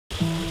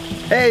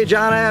Hey,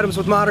 John Adams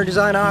with Modern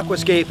Design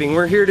Aquascaping.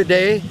 We're here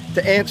today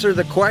to answer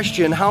the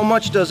question, how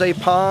much does a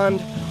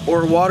pond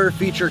or water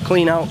feature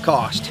clean out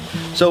cost?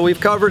 So we've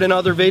covered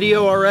another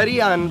video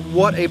already on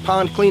what a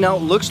pond clean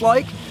out looks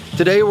like.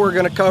 Today we're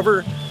going to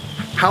cover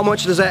how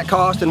much does that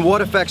cost and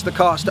what affects the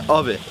cost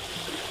of it.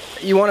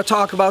 You want to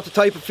talk about the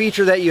type of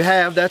feature that you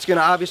have. That's going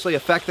to obviously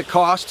affect the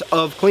cost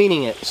of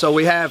cleaning it. So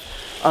we have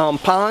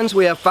ponds,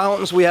 we have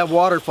fountains, we have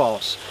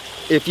waterfalls.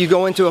 If you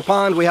go into a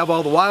pond, we have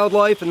all the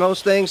wildlife and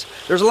those things.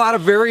 There's a lot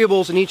of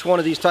variables in each one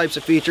of these types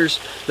of features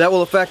that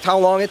will affect how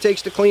long it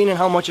takes to clean and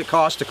how much it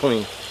costs to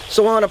clean.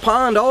 So on a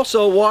pond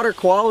also, water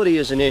quality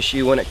is an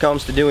issue when it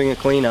comes to doing a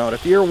clean out.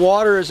 If your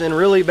water is in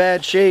really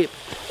bad shape,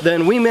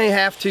 then we may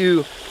have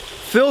to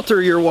filter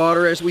your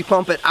water as we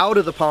pump it out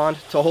of the pond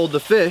to hold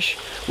the fish.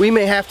 We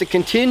may have to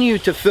continue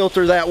to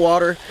filter that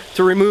water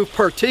to remove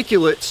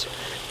particulates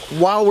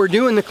while we're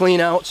doing the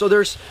clean out. So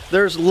there's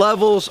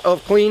levels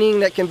of cleaning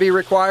that can be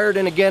required,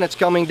 and again, it's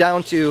coming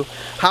down to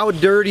how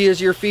dirty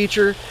is your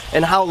feature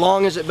and how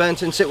long has it been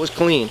since it was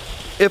clean.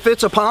 If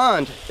it's a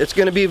pond, it's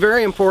going to be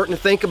very important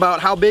to think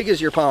about how big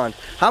is your pond.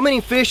 How many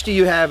fish do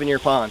you have in your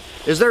pond?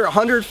 Is there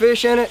 100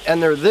 fish in it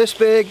and they're this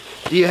big?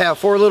 Do you have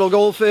 4 little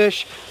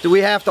goldfish? Do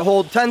we have to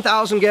hold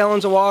 10,000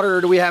 gallons of water,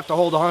 or do we have to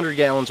hold 100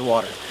 gallons of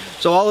water?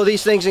 So all of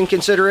these things in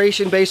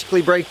consideration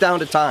basically break down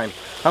to time.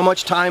 How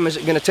much time is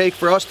it going to take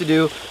for us to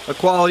do a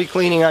quality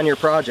cleaning on your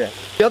project?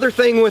 The other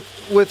thing with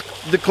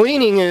the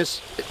cleaning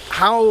is,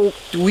 how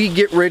do we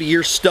get rid of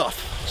your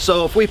stuff?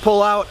 So if we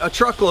pull out a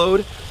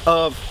truckload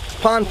of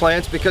pond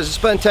plants because it's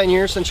been 10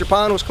 years since your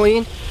pond was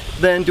clean,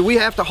 then do we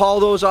have to haul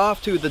those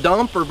off to the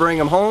dump or bring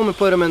them home and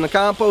put them in the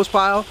compost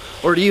pile?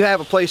 Or do you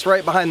have a place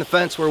right behind the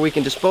fence where we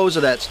can dispose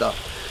of that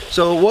stuff?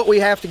 So what we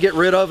have to get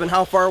rid of and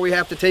how far we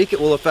have to take it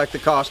will affect the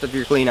cost of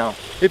your clean out.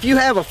 If you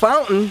have a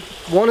fountain,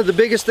 one of the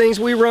biggest things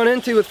we run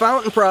into with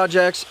fountain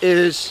projects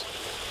is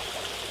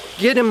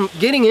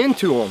getting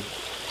into them.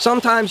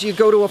 Sometimes you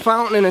go to a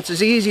fountain and it's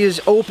as easy as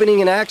opening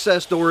an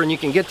access door and you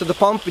can get to the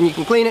pump and you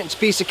can clean it, it's a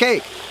piece of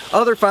cake.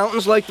 Other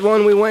fountains, like the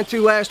one we went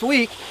to last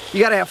week,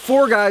 you gotta have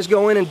 4 guys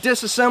go in and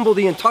disassemble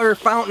the entire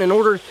fountain in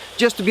order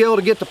just to be able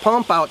to get the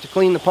pump out to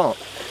clean the pump.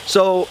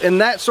 So in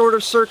that sort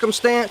of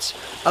circumstance,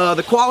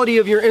 the quality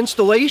of your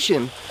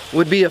installation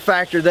would be a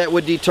factor that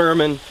would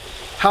determine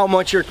how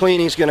much your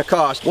cleaning is going to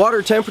cost.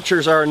 Water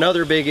temperatures are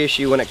another big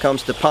issue when it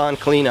comes to pond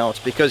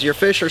cleanouts, because your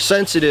fish are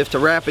sensitive to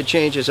rapid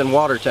changes in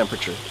water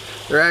temperature.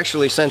 They're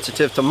actually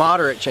sensitive to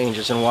moderate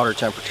changes in water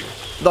temperature.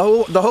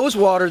 The hose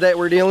water that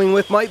we're dealing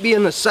with might be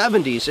in the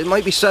 70s. It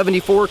might be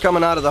 74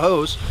 coming out of the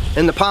hose,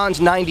 and the pond's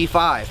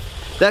 95.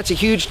 That's a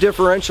huge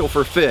differential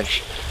for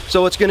fish.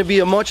 So it's going to be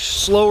a much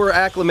slower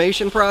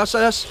acclimation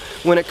process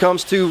when it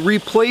comes to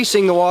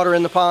replacing the water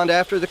in the pond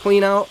after the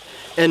clean out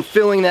and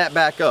filling that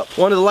back up.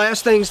 One of the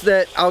last things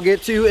that I'll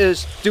get to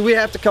is, do we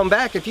have to come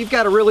back? If you've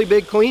got a really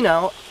big clean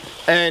out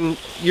and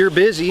you're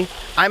busy,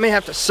 I may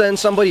have to send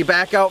somebody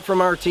back out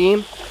from our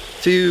team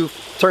to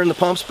turn the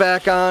pumps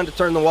back on, to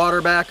turn the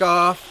water back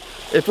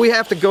off. If we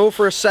have to go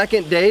for a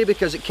second day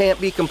because it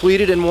can't be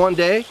completed in one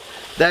day,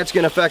 that's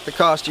going to affect the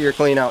cost of your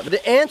clean out.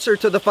 The answer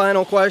to the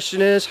final question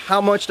is,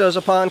 how much does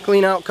a pond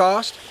clean out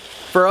cost?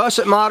 For us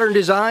at Modern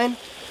Design,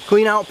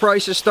 clean out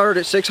prices start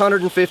at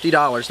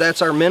 $650.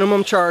 That's our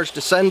minimum charge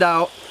to send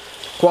out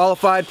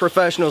qualified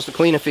professionals to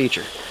clean a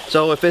feature.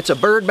 So if it's a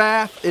bird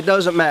bath, it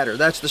doesn't matter.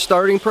 That's the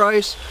starting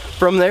price.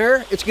 From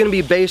there, it's going to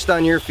be based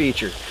on your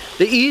feature.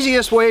 The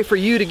easiest way for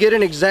you to get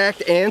an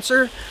exact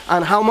answer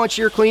on how much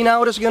your clean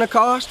out is going to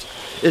cost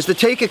is to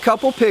take a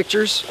couple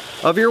pictures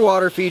of your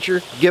water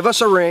feature, give us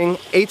a ring,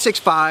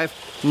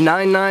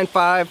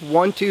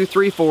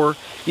 865-995-1234.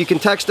 You can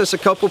text us a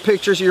couple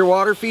pictures of your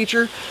water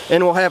feature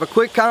and we'll have a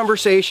quick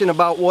conversation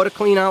about what a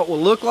clean out will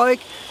look like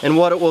and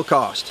what it will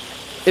cost.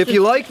 If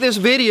you like this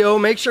video,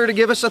 make sure to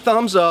give us a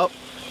thumbs up.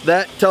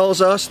 That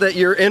tells us that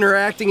you're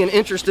interacting and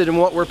interested in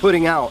what we're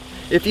putting out.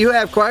 If you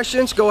have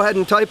questions, go ahead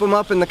and type them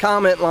up in the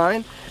comment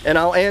line and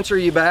I'll answer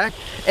you back.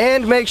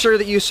 And make sure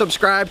that you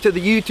subscribe to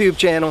the YouTube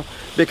channel,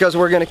 because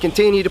we're going to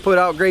continue to put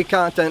out great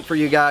content for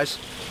you guys.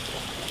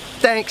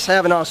 Thanks,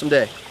 have an awesome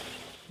day.